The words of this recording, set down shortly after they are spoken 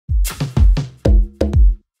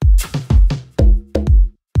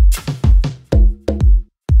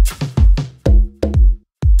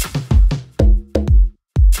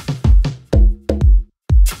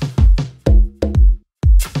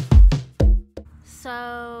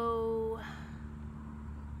So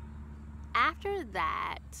after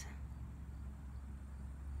that,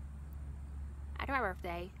 after my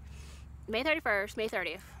birthday, May 31st, May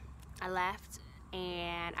 30th, I left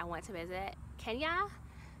and I went to visit Kenya,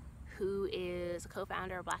 who is a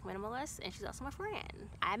co-founder of Black Minimalists, and she's also my friend.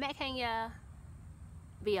 I met Kenya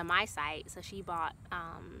via my site, so she bought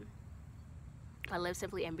a Live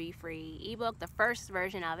Simply and Be Free ebook, the first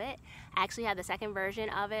version of it. I actually have the second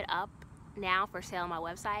version of it up now for sale on my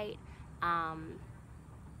website. I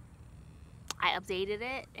updated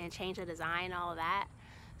it and changed the design and all of that,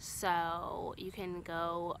 so you can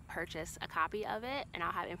go purchase a copy of it, and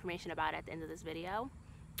I'll have information about it at the end of this video.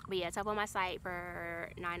 But yeah, it's up on my site for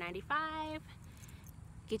 $9.95.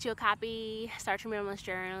 Get you a copy, start your minimalist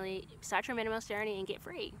journey and get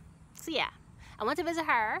free. So yeah, I went to visit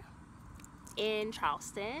her in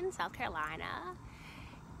Charleston, South Carolina,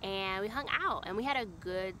 and we hung out and we had a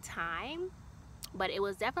good time. But it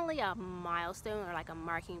was definitely a milestone, or like a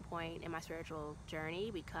marking point in my spiritual journey,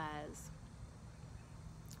 because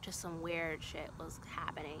just some weird shit was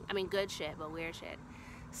happening. I mean, good shit, but weird shit.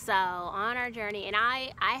 So on our journey, and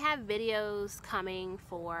I have videos coming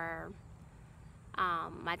for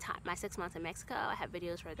my 6 months in Mexico. I have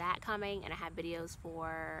videos for that coming, and I have videos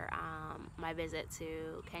for my visit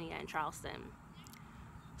to Kenya and Charleston.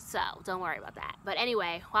 So don't worry about that. But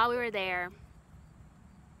anyway, while we were there,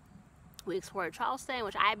 we explored Charleston,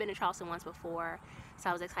 which I had been to Charleston once before, so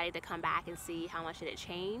I was excited to come back and see how much it had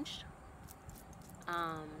changed,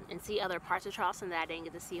 and see other parts of Charleston that I didn't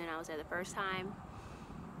get to see when I was there the first time.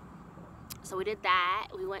 So we did that.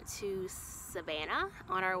 We went to Savannah.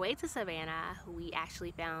 On our way to Savannah, we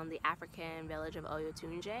actually found the African village of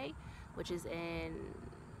Oyotunji, which is in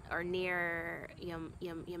or near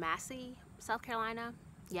Yamasi, South Carolina.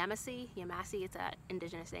 Yamasi, it's an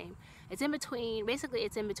indigenous name. It's in between, basically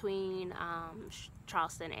it's in between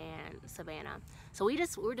Charleston and Savannah. So we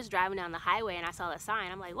were just driving down the highway, and I saw the sign.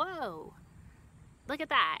 I'm like, whoa, look at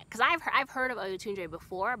that. Because I've heard of Oyotunji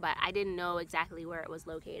before, but I didn't know exactly where it was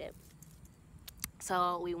located.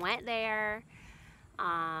 So we went there,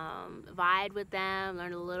 vibed with them,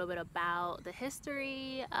 learned a little bit about the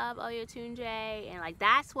history of Oyotunji, and like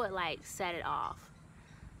that's what like set it off.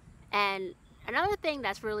 And another thing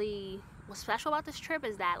that's really was special about this trip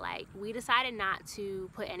is that like we decided not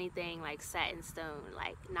to put anything like set in stone,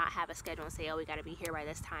 like not have a schedule and say, oh, we got to be here by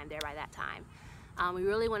this time, there by that time. We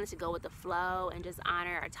really wanted to go with the flow and just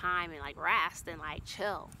honor our time and like rest and like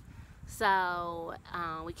chill. So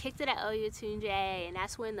we kicked it at Oyotunji, and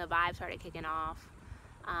that's when the vibe started kicking off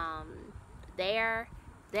there.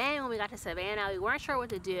 Then when we got to Savannah, we weren't sure what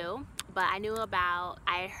to do, but I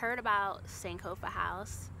had heard about Sankofa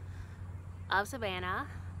House of Savannah.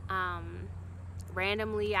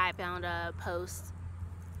 Randomly I found a post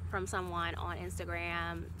from someone on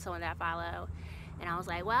Instagram, someone that I follow, and I was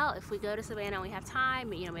like, well, if we go to Savannah and we have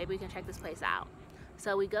time, you know, maybe we can check this place out.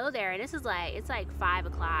 So we go there, and this is like, it's like 5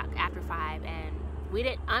 o'clock, after 5, and we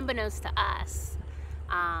didn't, unbeknownst to us,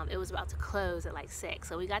 it was about to close at like 6.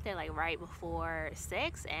 So we got there like right before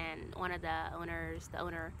 6, and one of the owners,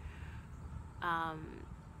 or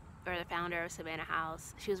the founder of Savannah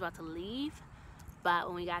House, she was about to leave, but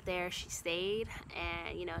when we got there, she stayed,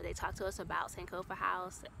 and you know, they talked to us about Sankofa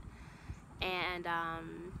House, and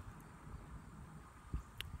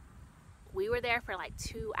we were there for like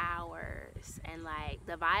 2 hours, and like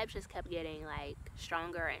the vibes just kept getting like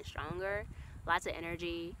stronger and stronger, lots of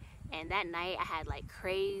energy. And that night I had like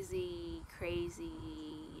crazy dreams.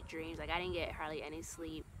 Like I didn't get hardly any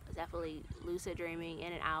sleep. Definitely lucid dreaming,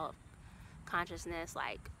 in and out of consciousness,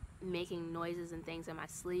 like making noises and things in my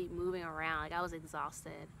sleep, moving around. Like I was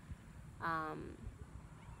exhausted.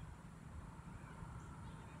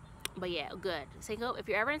 But yeah, good. If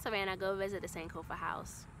you're ever in Savannah, go visit the Sankofa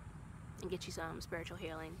House and get you some spiritual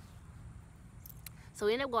healing. So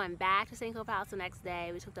we ended up going back to Sankofa House the next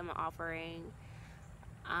day. We took them an offering,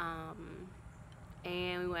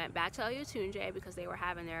 and we went back to Oyotunji because they were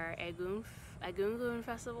having their Egungun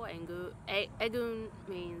festival. Egun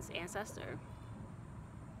means ancestor.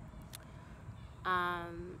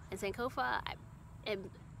 And Sankofa, I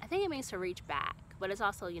think it means to reach back, but it's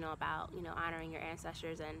also, you know, about, you know, honoring your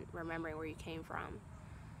ancestors and remembering where you came from.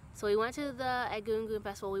 So we went to the Egungun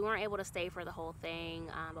festival. We weren't able to stay for the whole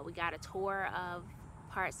thing, but we got a tour of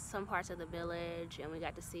some parts of the village, and we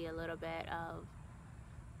got to see a little bit of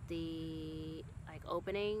the like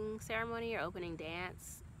opening ceremony or opening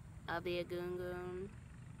dance of the Egungun.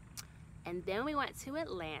 And then we went to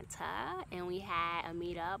Atlanta, and we had a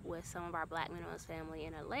meetup with some of our Black Minimalist family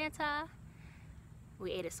in Atlanta.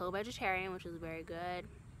 We ate a soul vegetarian, which was very good,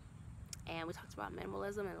 and we talked about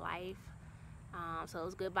minimalism and life. So it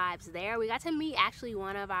was good vibes there. We got to meet actually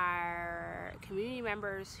one of our community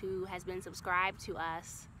members who has been subscribed to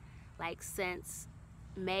us like since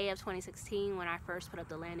May of 2016 when I first put up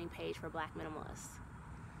the landing page for Black Minimalists.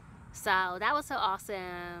 So that was so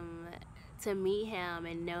awesome to meet him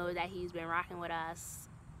and know that he's been rocking with us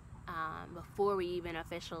before we even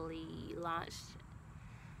officially launched.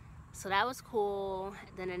 So that was cool.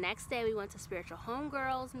 Then the next day we went to Spiritual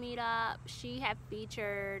Homegirls meetup. She had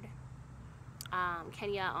featured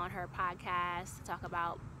Kenya on her podcast to talk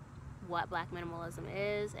about what Black Minimalism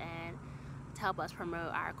is and to help us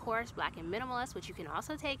promote our course, Black and Minimalist, which you can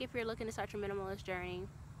also take if you're looking to start your minimalist journey.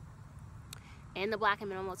 In the Black and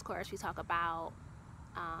Minimalist course, we talk about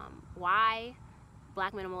why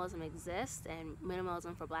Black minimalism exists and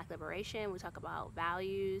minimalism for Black liberation. We talk about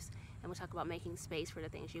values, and we talk about making space for the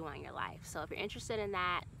things you want in your life. So if you're interested in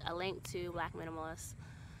that, a link to Black Minimalists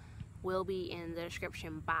will be in the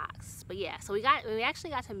description box. But yeah, so we actually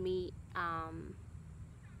got to meet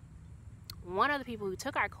one of the people who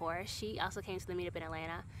took our course. She also came to the meetup in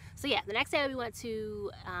Atlanta. So yeah, the next day we went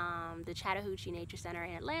to the Chattahoochee Nature Center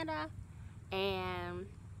in Atlanta and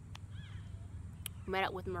met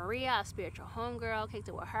up with Maria, a spiritual homegirl, kicked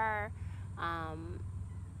it with her.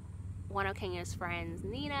 One of Kenya's friends,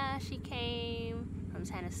 Nina, she came from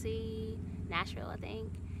Tennessee, Nashville, I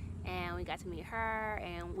think. And we got to meet her,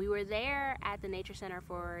 and we were there at the Nature Center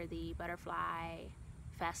for the Butterfly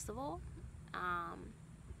Festival.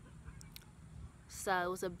 So it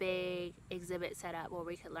was a big exhibit set up where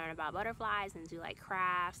we could learn about butterflies and do like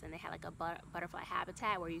crafts, and they had like a butterfly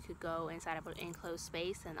habitat where you could go inside of an enclosed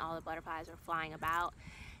space and all the butterflies were flying about.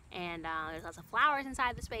 And there's lots of flowers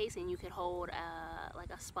inside the space, and you could hold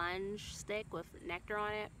like a sponge stick with nectar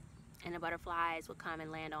on it, and the butterflies would come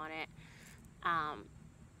and land on it.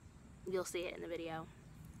 You'll see it in the video.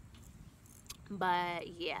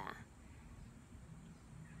 But yeah,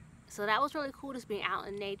 so that was really cool, just being out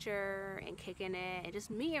in nature and kicking it and just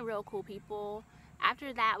meeting real cool people.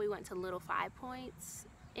 After that, we went to Little 5 Points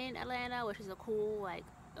in Atlanta, which is a cool, like,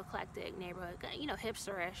 eclectic neighborhood, you know,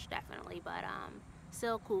 hipsterish definitely, but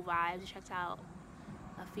still cool vibes. We checked out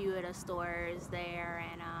a few of the stores there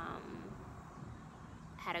and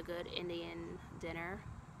had a good Indian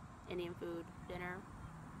food dinner.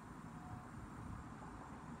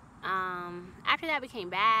 After that, we came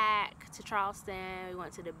back to Charleston. We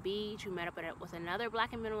went to the beach. We met up with another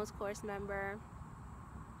Black and Minimalist course member.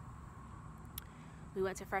 We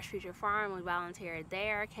went to Fresh Future Farm. We volunteered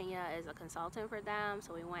there. Kenya is a consultant for them,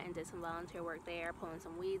 so we went and did some volunteer work there, pulling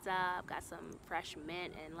some weeds up, got some fresh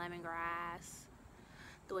mint and lemongrass,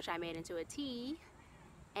 which I made into a tea.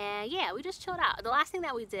 And yeah, we just chilled out. The last thing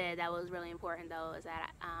that we did that was really important, though, is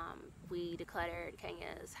that we decluttered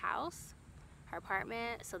Kenya's house, her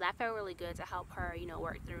apartment. So that felt really good to help her, you know,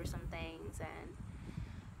 work through some things and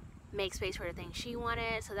make space for the things she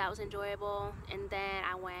wanted. So that was enjoyable. And then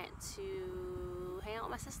I went to hang out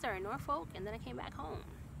with my sister in Norfolk, and then I came back home.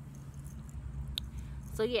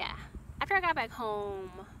 So yeah, after I got back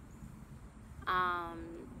home,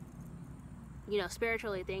 you know,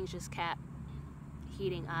 spiritually things just kept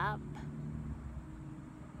heating up,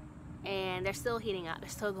 and they're still heating up. They're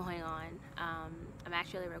still going on. I'm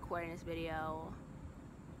actually recording this video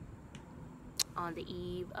on the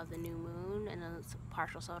eve of the new moon and a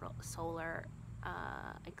partial solar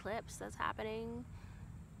eclipse that's happening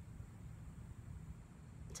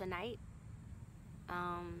tonight.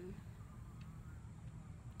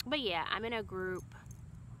 But yeah, I'm in a group,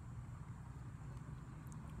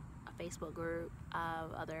 a Facebook group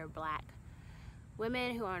of other Black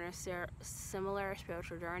women who are on a similar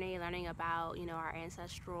spiritual journey, learning about, you know, our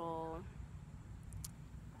ancestral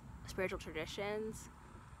spiritual traditions.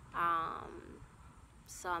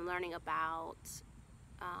 So I'm learning about,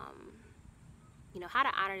 you know, how to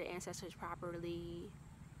honor the ancestors properly,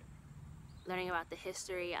 learning about the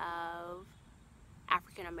history of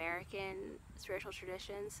African American spiritual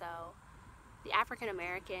traditions. So the African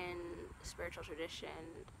American spiritual tradition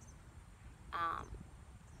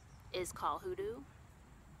is called hoodoo.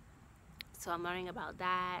 So I'm learning about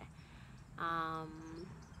that,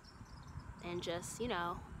 and just, you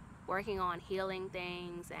know, working on healing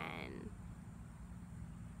things and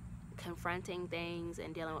confronting things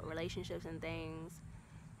and dealing with relationships and things,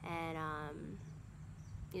 and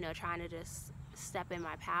you know, trying to just step in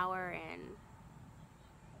my power and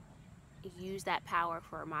use that power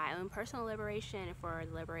for my own personal liberation and for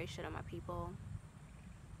the liberation of my people.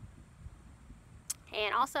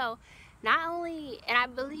 And also, not only, and I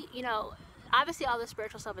believe, you know, obviously all the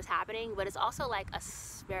spiritual stuff is happening, but it's also like a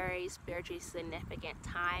very spiritually significant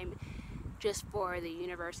time just for the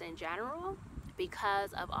universe in general,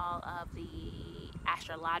 because of all of the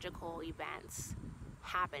astrological events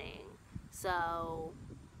happening. So,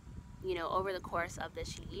 you know, over the course of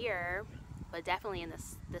this year, but definitely in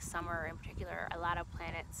this summer in particular, a lot of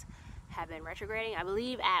planets have been retrograding. I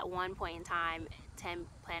believe at one point in time 10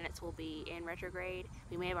 planets will be in retrograde.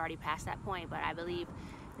 We may have already passed that point, but I believe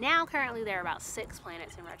now currently there are about 6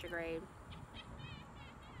 planets in retrograde.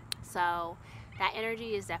 So that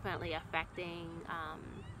energy is definitely affecting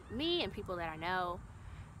me and people that I know.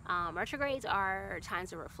 Retrogrades are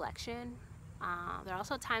times of reflection. They're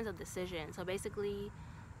also times of decision. So basically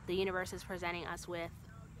the universe is presenting us with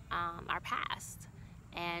our past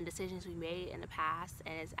and decisions we made in the past,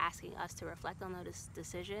 and is asking us to reflect on those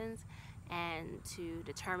decisions and to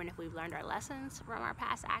determine if we've learned our lessons from our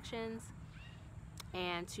past actions,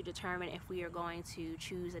 and to determine if we are going to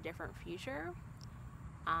choose a different future,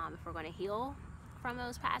 if we're going to heal from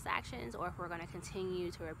those past actions, or if we're going to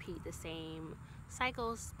continue to repeat the same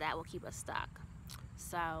cycles that will keep us stuck.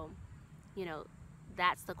 So, you know,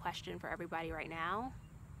 that's the question for everybody right now.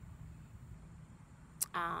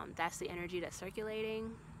 That's the energy that's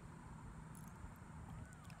circulating.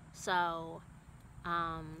 So,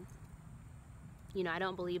 you know, I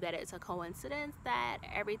don't believe that it's a coincidence that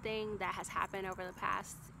everything that has happened over the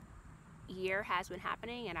past year has been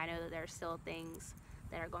happening, and I know that there are still things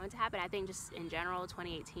that are going to happen. I think just in general,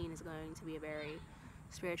 2018 is going to be a very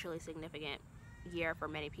spiritually significant year for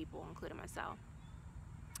many people, including myself.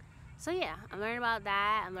 So yeah, I'm learning about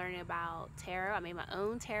that. I'm learning about tarot. I made my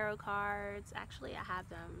own tarot cards. Actually, I have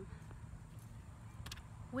them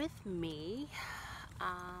with me.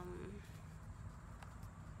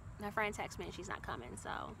 My friend texted me and she's not coming, so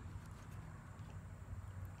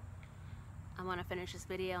I want to finish this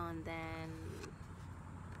video and then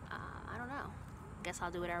I don't know. I guess I'll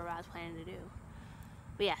do whatever I was planning to do.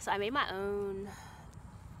 But yeah, so I made my own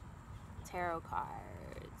tarot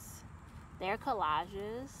cards. They're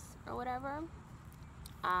collages or whatever.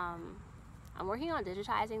 I'm working on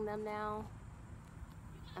digitizing them now.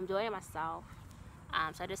 I'm doing it myself.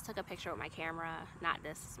 So I just took a picture with my camera, not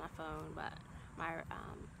this is my phone, but my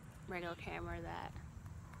regular camera that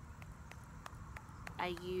I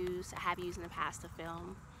have used in the past to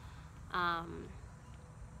film.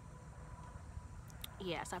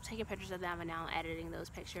 Yeah, so I'm taking pictures of them and now I'm editing those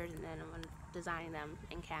pictures, and then I'm designing them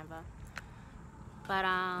in Canva. But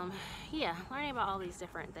yeah, learning about all these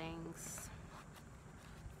different things.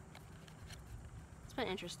 It's been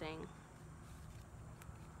interesting.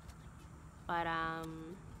 But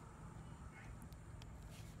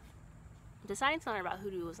deciding to learn about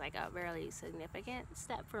hoodoo was like a really significant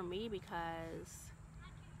step for me, because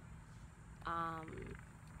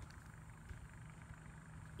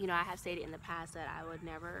you know, I have stated in the past that I would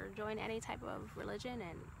never join any type of religion,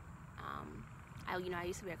 and I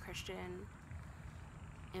used to be a Christian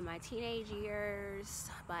in my teenage years,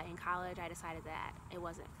 but in college I decided that it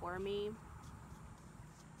wasn't for me.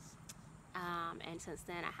 And since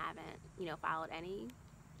then I haven't, you know, followed any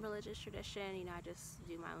religious tradition. You know, I just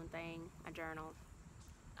do my own thing. I journal,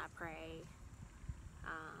 I pray,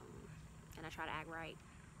 and I try to act right.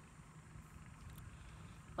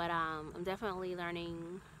 But I'm definitely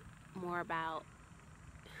learning more about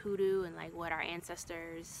hoodoo and like what our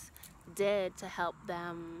ancestors did to help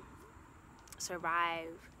them survive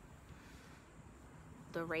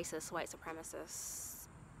the racist, white supremacist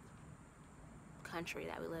country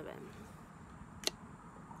that we live in.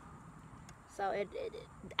 So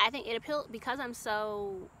I think it appealed because I'm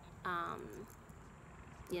so,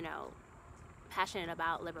 you know, passionate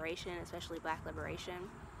about liberation, especially Black liberation.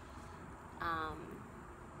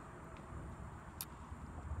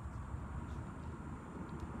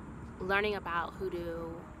 Learning about hoodoo,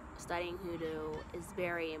 studying hoodoo is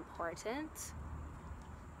very important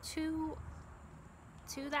to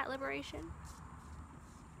that liberation.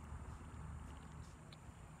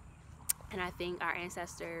 And I think our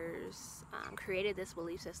ancestors created this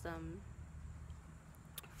belief system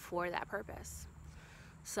for that purpose.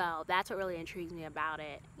 So that's what really intrigues me about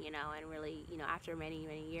it, you know, and really, you know, after many,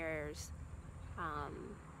 many years,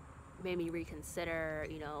 made me reconsider,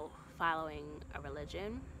 you know, following a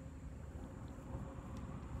religion.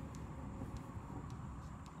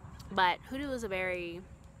 But hoodoo is a very,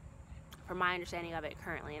 from my understanding of it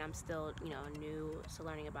currently, and I'm still, you know, new to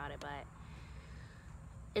learning about it, but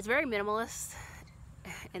it's very minimalist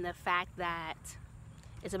in the fact that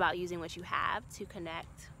it's about using what you have to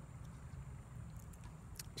connect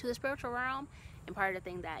to the spiritual realm. And part of the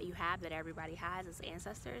thing that you have that everybody has is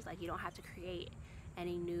ancestors. Like, you don't have to create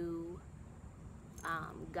any new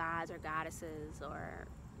gods or goddesses, or,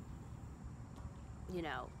 you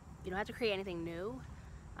know, you don't have to create anything new.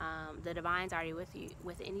 The divine's already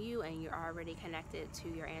within you, and you're already connected to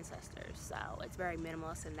your ancestors. So it's very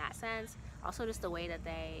minimalist in that sense. Also, just the way that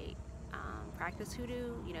they practice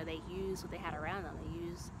hoodoo, you know, they use what they had around them. They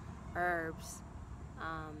use herbs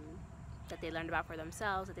that they learned about for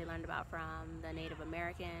themselves, that they learned about from the Native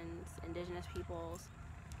Americans, indigenous peoples.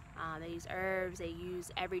 They use herbs, they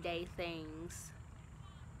use everyday things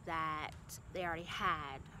that they already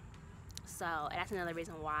had. So that's another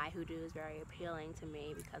reason why hoodoo is very appealing to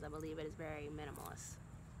me, because I believe it is very minimalist.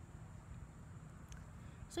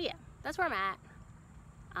 So yeah, that's where I'm at.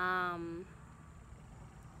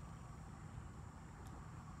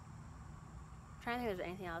 Trying to think if there's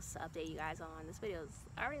anything else to update you guys on. This video is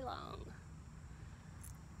already long.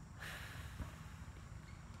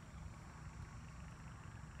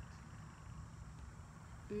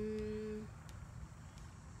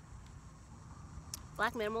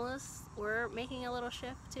 Black Minimalists, we're making a little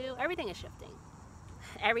shift too. Everything is shifting.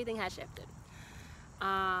 Everything has shifted.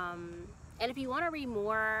 And if you want to read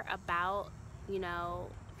more about, you know,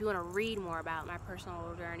 if you want to read more about my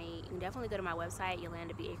personal journey, you can definitely go to my website,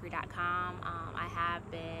 YolandaBAcree.com. I have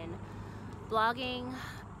been blogging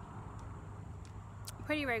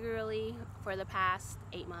pretty regularly for the past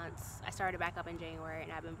 8 months. I started back up in January,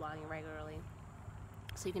 and I've been blogging regularly.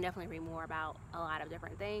 So you can definitely read more about a lot of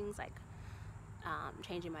different things, like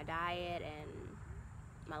changing my diet and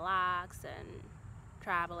my locks and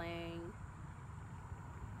traveling,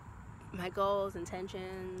 my goals,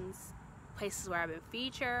 intentions, places where I've been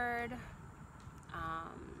featured.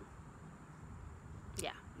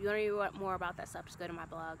 Yeah, if you want to read more about that stuff, just go to my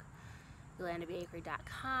blog,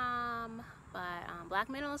 YolandaBAcree.com. But Black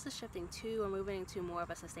Minimalists is shifting too. We're moving into more of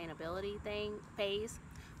a sustainability phase.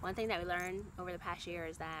 One thing that we learned over the past year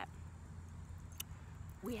is that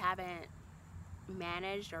we haven't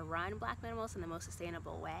managed or run Black Minimalists in the most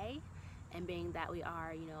sustainable way. And being that we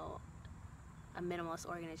are, you know, a minimalist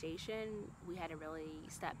organization, we had to really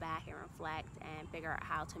step back and reflect and figure out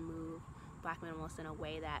how to move Black Minimalists in a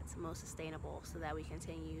way that's most sustainable, so that we can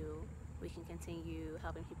continue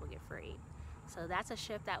helping people get free. So that's a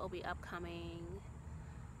shift that will be upcoming.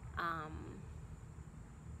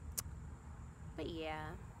 But yeah,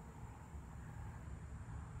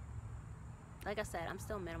 like I said, I'm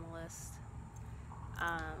still minimalist.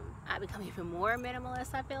 I've become even more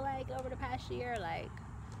minimalist, I feel like, over the past year, like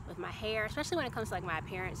with my hair, especially when it comes to like my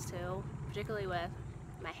appearance too, particularly with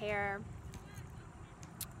my hair.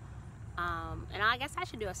 And I guess I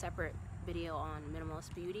should do a separate video on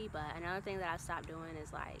minimalist beauty, but another thing that I've stopped doing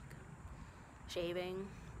is like shaving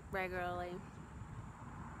regularly.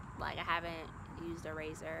 Like I haven't used a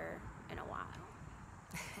razor in a while.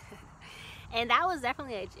 And that was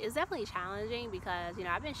definitely challenging, because, you know,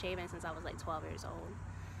 I've been shaving since I was like 12 years old.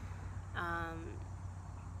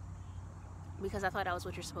 Because I thought that was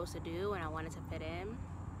what you're supposed to do, and I wanted to fit in.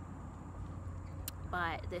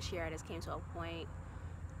 But this year I just came to a point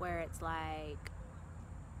where it's like,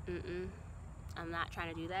 I'm not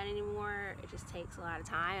trying to do that anymore. It just takes a lot of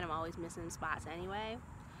time, and I'm always missing spots anyway.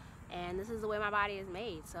 And this is the way my body is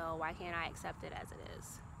made, so why can't I accept it as it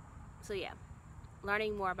is? So yeah,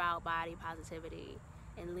 learning more about body positivity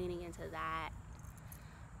and leaning into that.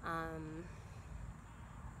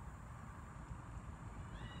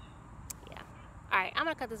 Yeah. Alright, I'm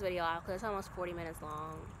gonna cut this video off because it's almost 40 minutes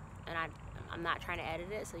long, and I'm not trying to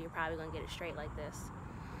edit it, so you're probably gonna get it straight like this.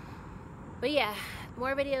 But yeah,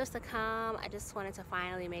 more videos to come. I just wanted to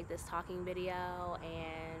finally make this talking video,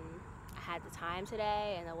 and I had the time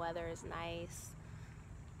today, and the weather is nice.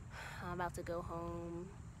 I'm about to go home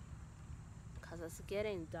because it's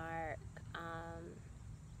getting dark.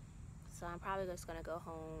 So I'm probably just gonna go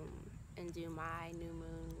home and do my new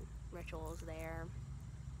moon rituals there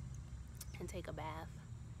and take a bath.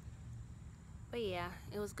 But yeah,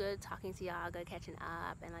 it was good talking to y'all, good catching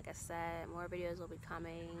up, and like I said, more videos will be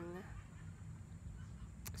coming.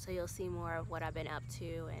 So you'll see more of what I've been up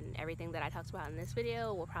to, and everything that I talked about in this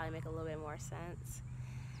video will probably make a little bit more sense.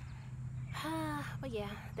 But yeah,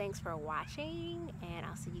 thanks for watching, and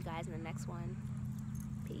I'll see you guys in the next one.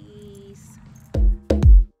 Peace.